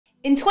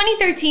In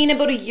 2013,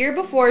 about a year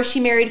before she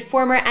married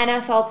former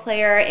NFL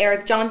player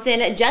Eric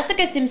Johnson,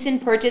 Jessica Simpson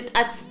purchased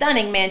a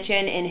stunning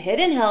mansion in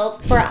Hidden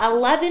Hills for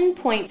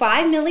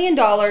 $11.5 million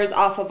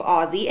off of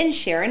Ozzy and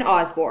Sharon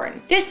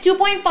Osbourne. This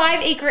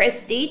 2.5-acre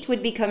estate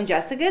would become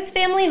Jessica's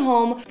family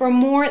home for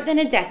more than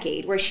a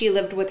decade, where she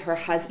lived with her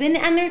husband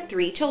and their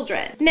 3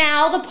 children.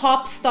 Now, the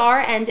pop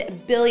star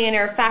and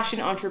billionaire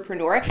fashion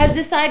entrepreneur has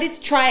decided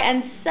to try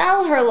and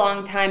sell her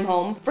longtime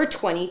home for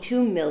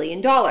 $22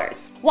 million.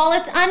 While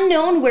it's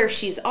unknown where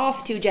she's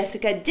off to,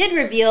 Jessica did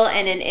reveal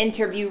in an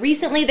interview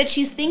recently that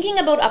she's thinking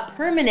about a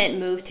permanent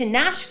move to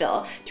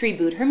Nashville to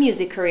reboot her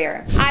music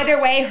career.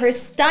 Either way, her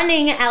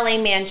stunning LA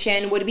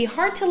mansion would be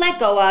hard to let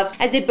go of,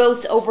 as it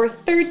boasts over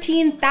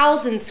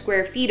 13,000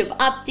 square feet of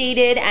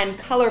updated and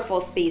colorful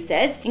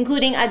spaces,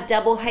 including a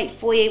double-height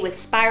foyer with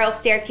spiral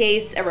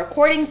staircase, a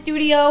recording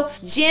studio,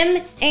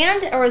 gym,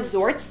 and a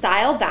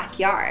resort-style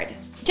backyard.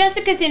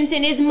 Jessica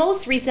Simpson is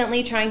most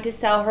recently trying to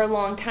sell her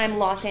longtime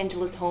Los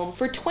Angeles home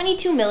for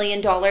 $22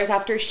 million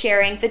after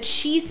sharing that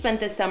she spent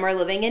the summer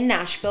living in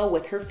Nashville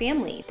with her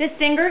family. The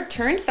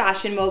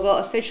singer-turned-fashion mogul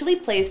officially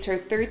placed her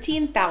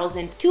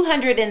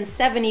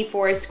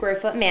 13,274 square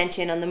foot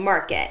mansion on the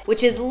market,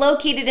 which is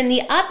located in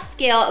the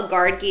upscale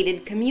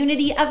guard-gated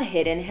community of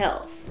Hidden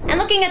Hills. And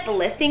looking at the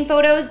listing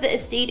photos, the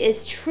estate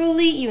is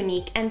truly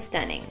unique and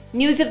stunning.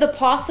 News of the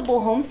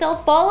possible home sale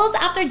follows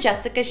after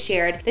Jessica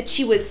shared that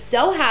she was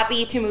so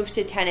happy to move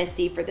to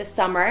Tennessee for the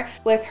summer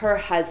with her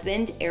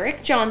husband,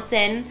 Eric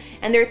Johnson,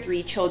 and their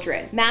 3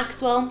 children,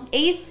 Maxwell,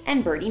 Ace,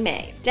 and Birdie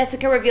Mae.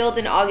 Jessica revealed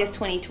in August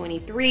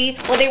 2023,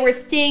 while they were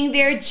staying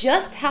there,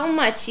 just how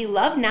much she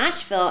loved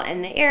Nashville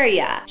and the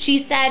area. She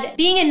said,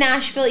 "Being in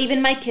Nashville,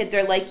 even my kids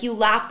are like, you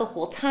laugh the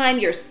whole time,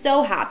 you're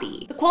so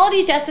happy." The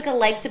qualities Jessica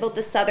likes about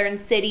the southern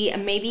city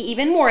may be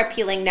even more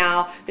appealing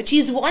now that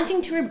she's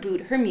wanting to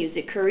reboot her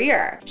music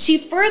career. She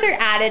further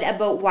added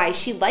about why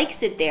she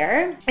likes it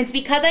there. "It's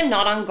because I'm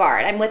not on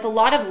guard. I'm with a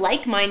lot of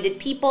like-minded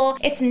people.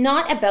 It's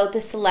not about the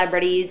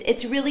celebrities,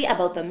 it's really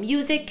about the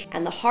music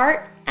and the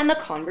heart and the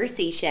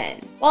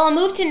conversation." While a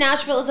move to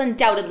Nashville is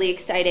undoubtedly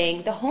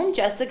exciting, the home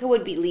Jessica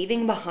would be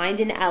leaving behind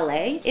in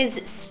LA is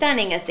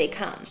stunning as they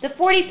come. The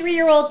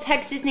 43-year-old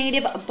Texas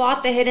native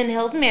bought the Hidden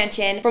Hills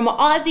mansion from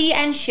Ozzy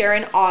and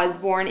Sharon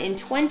Osbourne in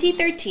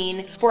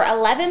 2013 for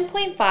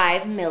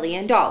 $11.5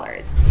 million,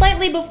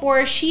 slightly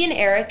before she and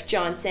Eric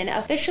Johnson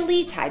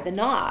officially tied the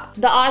knot.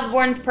 The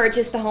Osbournes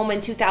purchased the home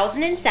in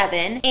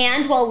 2007,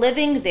 and while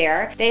living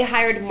there, they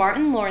hired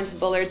Martin Lawrence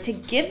Bullard to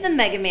give the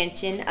mega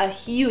mansion a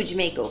huge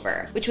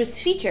makeover, which was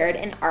featured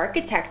in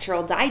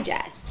Architectural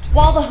Digest.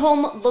 While the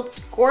home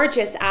looked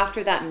gorgeous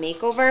after that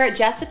makeover,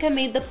 Jessica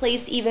made the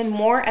place even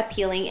more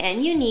appealing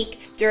and unique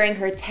during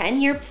her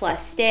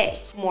 10-year-plus stay.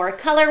 More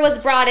color was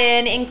brought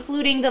in,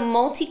 including the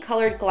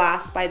multicolored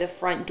glass by the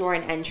front door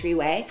and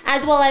entryway,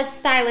 as well as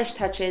stylish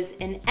touches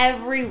in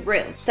every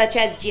room, such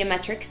as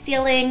geometric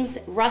ceilings,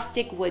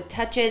 rustic wood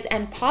touches,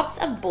 and pops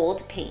of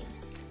bold paint.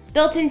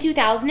 Built in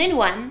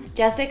 2001,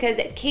 Jessica's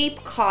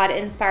Cape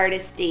Cod-inspired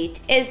estate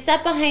is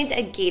set behind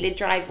a gated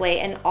driveway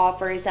and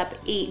offers up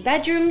 8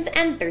 bedrooms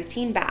and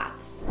 13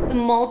 baths. The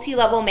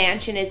multi-level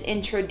mansion is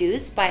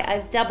introduced by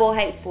a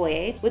double-height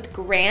foyer with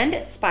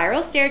grand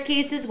spiral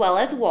staircase as well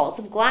as walls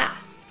of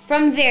glass.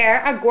 From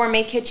there, a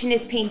gourmet kitchen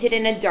is painted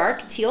in a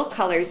dark teal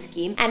color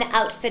scheme and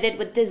outfitted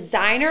with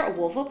designer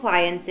wolf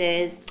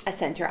appliances, a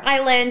center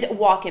island,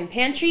 walk-in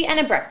pantry,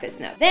 and a breakfast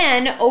nook.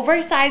 Then,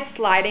 oversized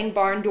sliding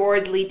barn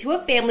doors lead to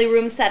a family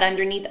room set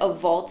underneath a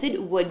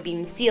vaulted wood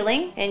beam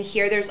ceiling, and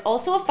here there's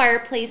also a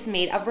fireplace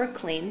made of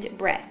reclaimed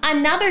brick.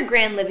 Another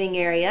grand living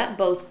area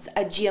boasts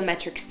a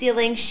geometric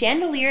ceiling,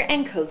 chandelier,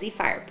 and cozy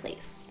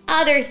fireplace.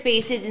 Other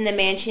spaces in the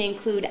mansion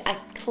include a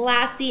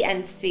classy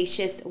and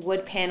spacious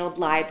wood-paneled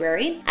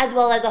library, as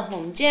well as a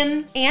home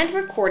gym and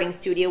recording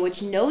studio,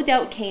 which no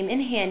doubt came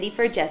in handy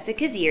for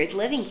Jessica's years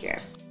living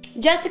here.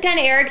 Jessica and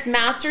Eric's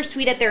master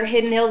suite at their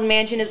Hidden Hills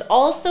mansion is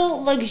also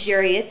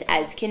luxurious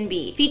as can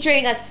be,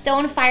 featuring a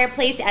stone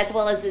fireplace as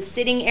well as a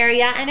sitting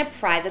area and a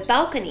private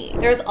balcony.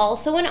 There's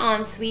also an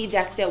ensuite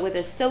decked out with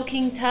a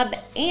soaking tub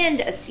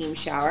and a steam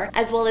shower,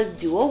 as well as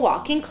dual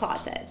walk-in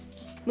closets.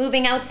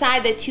 Moving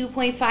outside, the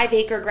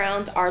 2.5-acre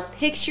grounds are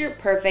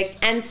picture-perfect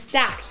and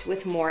stacked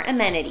with more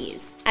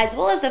amenities, as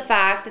well as the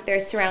fact that they're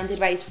surrounded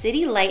by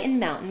city light and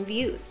mountain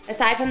views.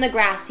 Aside from the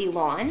grassy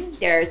lawn,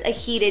 there's a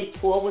heated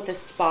pool with a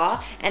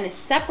spa and a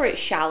separate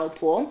shallow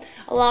pool,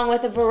 along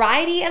with a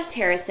variety of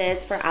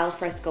terraces for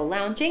alfresco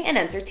lounging and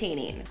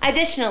entertaining.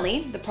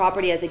 Additionally, the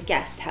property has a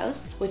guest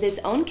house with its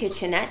own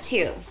kitchenette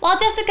too. While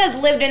Jessica's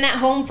lived in that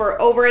home for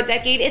over a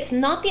decade, it's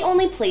not the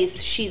only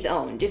place she's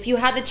owned. If you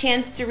had the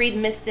chance to read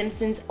Miss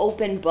Simpson's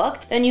open book,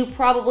 then you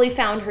probably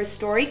found her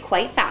story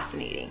quite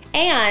fascinating.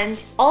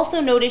 And also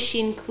noticed she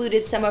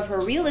included some some of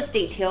her real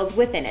estate tales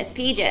within its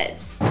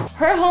pages.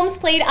 Her homes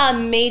played a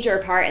major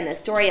part in the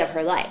story of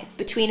her life.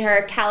 Between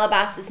her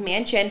Calabasas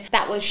mansion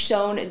that was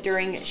shown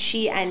during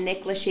she and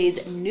Nick Lachey's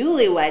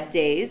newlywed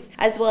days,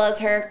 as well as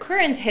her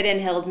current Hidden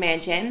Hills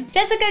mansion,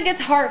 Jessica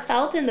gets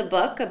heartfelt in the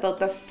book about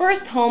the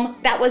first home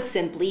that was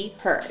simply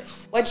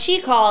hers, what she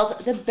calls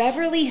the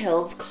Beverly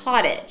Hills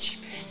cottage.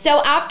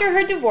 So after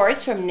her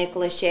divorce from Nick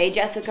Lachey,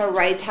 Jessica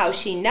writes how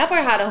she never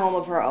had a home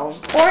of her own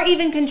or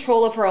even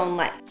control of her own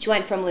life. She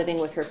went from living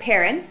with her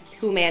parents,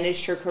 who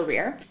managed her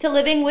career, to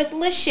living with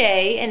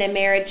Lachey in a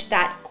marriage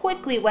that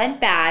quickly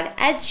went bad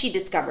as she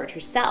discovered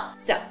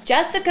herself. So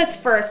Jessica's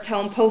first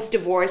home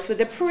post-divorce was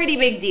a pretty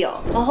big deal,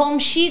 a home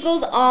she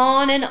goes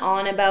on and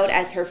on about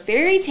as her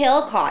fairy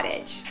tale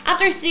cottage.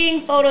 After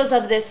seeing photos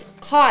of this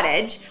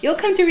cottage, you'll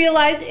come to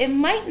realize it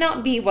might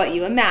not be what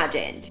you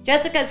imagined.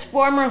 Jessica's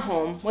former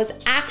home was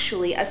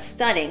actually a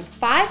stunning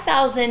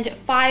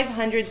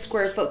 5,500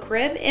 square foot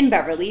crib in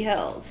Beverly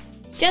Hills.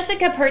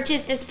 Jessica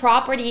purchased this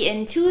property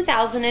in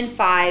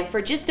 2005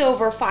 for just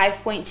over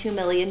 $5.2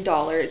 million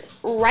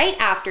right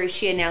after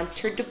she announced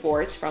her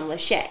divorce from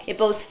Lachey. It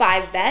boasts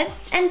 5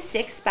 beds and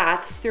 6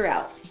 baths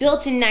throughout.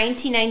 Built in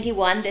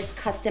 1991, this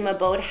custom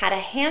abode had a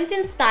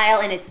Hampton style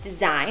in its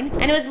design,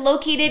 and it was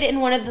located in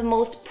one of the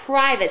most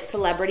private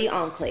celebrity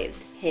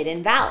enclaves,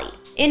 Hidden Valley.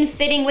 In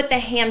fitting with the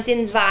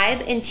Hamptons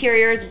vibe,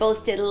 interiors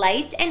boasted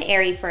light and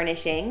airy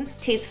furnishings,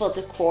 tasteful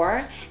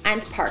decor,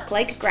 and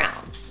park-like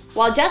grounds.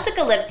 While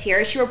Jessica lived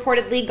here, she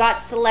reportedly got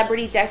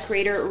celebrity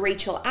decorator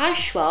Rachel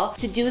Ashwell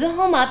to do the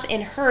home up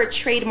in her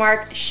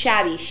trademark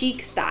shabby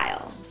chic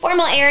style.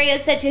 Formal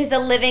areas such as the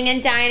living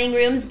and dining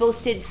rooms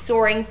boasted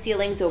soaring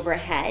ceilings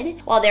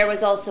overhead, while there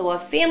was also a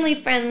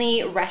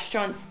family-friendly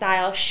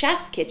restaurant-style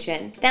chef's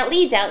kitchen that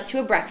leads out to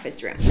a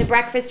breakfast room. The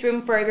breakfast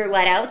room further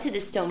led out to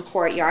the stone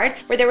courtyard,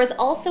 where there was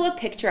also a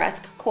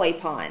picturesque koi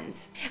pond.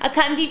 A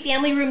comfy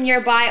family room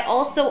nearby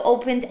also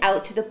opened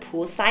out to the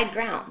poolside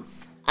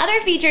grounds.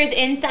 Other features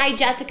inside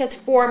Jessica's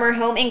former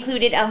home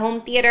included a home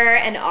theater,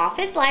 an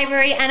office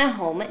library, and a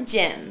home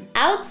gym.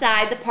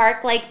 Outside, the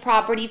park-like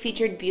property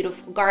featured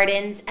beautiful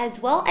gardens as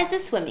well as a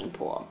swimming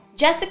pool.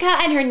 Jessica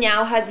and her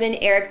now husband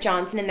Eric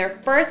Johnson and their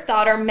first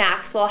daughter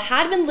Maxwell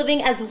had been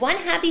living as one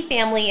happy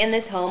family in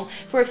this home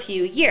for a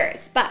few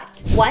years,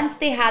 but once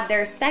they had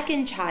their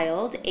second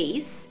child,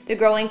 Ace, the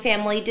growing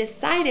family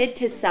decided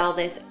to sell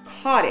this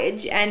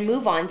cottage and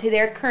move on to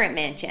their current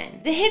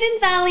mansion. The Hidden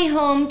Valley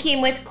home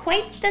came with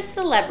quite the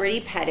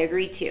celebrity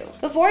pedigree too.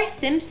 Before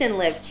Simpson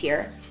lived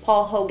here,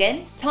 Paul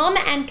Hogan, Tom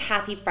and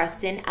Kathy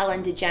Preston,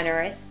 Ellen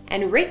DeGeneres,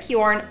 and Rick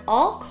Yorn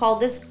all called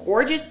this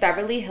gorgeous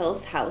Beverly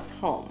Hills house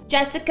home.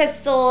 Jessica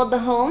sold the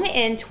home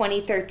in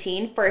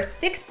 2013 for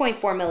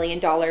 $6.4 million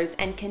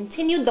and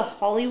continued the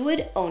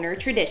Hollywood owner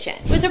tradition.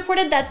 It was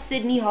reported that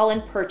Sydney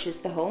Holland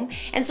purchased the home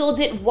and sold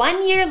it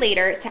 1 year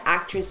later to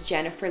actress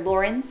Jennifer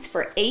Lawrence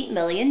for $8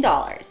 million.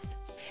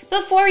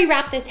 Before we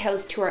wrap this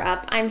house tour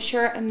up, I'm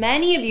sure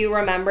many of you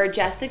remember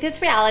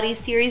Jessica's reality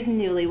series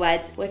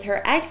Newlyweds with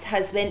her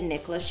ex-husband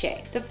Nick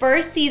Lachey. The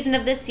first season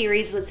of this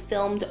series was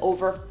filmed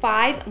over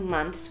 5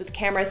 months with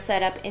cameras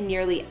set up in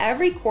nearly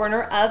every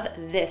corner of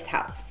this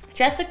house,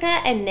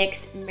 Jessica and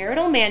Nick's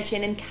marital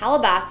mansion in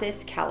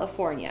Calabasas,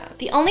 California.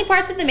 The only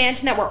parts of the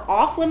mansion that were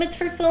off limits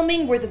for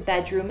filming were the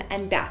bedroom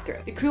and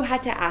bathroom. The crew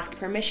had to ask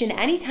permission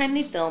anytime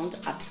they filmed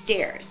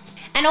upstairs.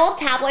 An old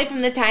tabloid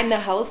from the time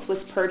the house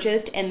was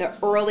purchased in the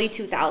early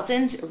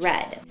 2000s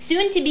read,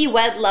 "Soon-to-be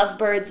wed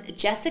lovebirds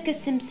Jessica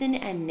Simpson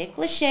and Nick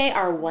Lachey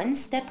are one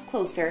step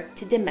closer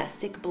to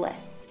domestic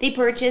bliss." They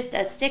purchased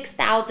a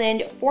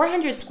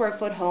 6,400 square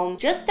foot home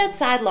just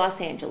outside Los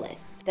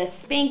Angeles. The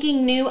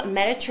spanking new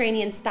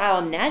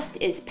Mediterranean-style nest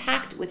is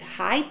packed with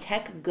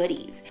high-tech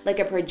goodies, like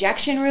a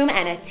projection room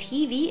and a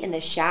TV in the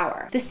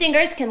shower. The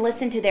singers can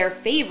listen to their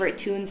favorite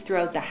tunes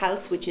throughout the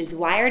house, which is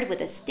wired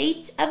with a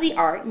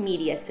state-of-the-art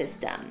media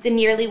system. The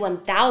nearly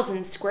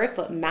 1,000 square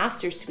foot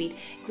master suite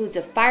includes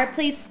a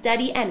fireplace,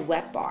 study, and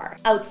wet bar.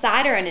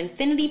 Outside are an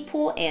infinity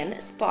pool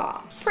and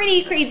spa.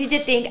 Pretty crazy to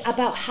think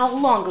about how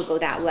long ago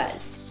that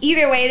was.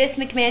 Either way, this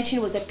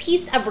McMansion was a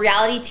piece of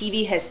reality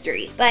TV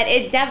history, but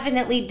it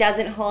definitely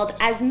doesn't hold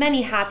as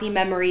many happy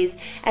memories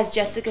as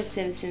Jessica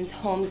Simpson's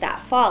homes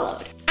that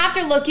followed.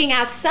 After looking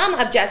at some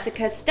of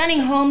Jessica's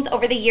stunning homes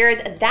over the years,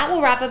 that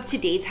will wrap up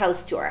today's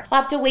house tour.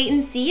 We'll have to wait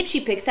and see if she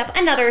picks up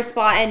another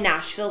spot in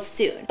Nashville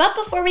soon. But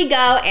before we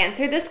go,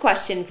 answer this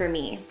question for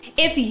me.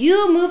 If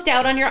you moved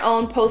out on your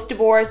own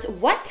post-divorce,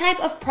 what type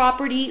of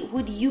property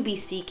would you be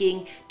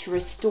seeking to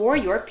restore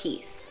your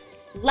peace?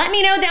 Let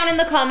me know down in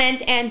the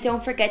comments, and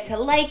don't forget to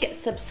like,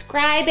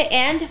 subscribe,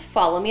 and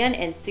follow me on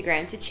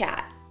Instagram to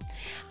chat.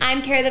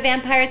 I'm Kara the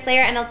Vampire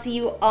Slayer, and I'll see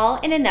you all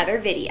in another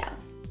video.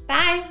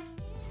 Bye!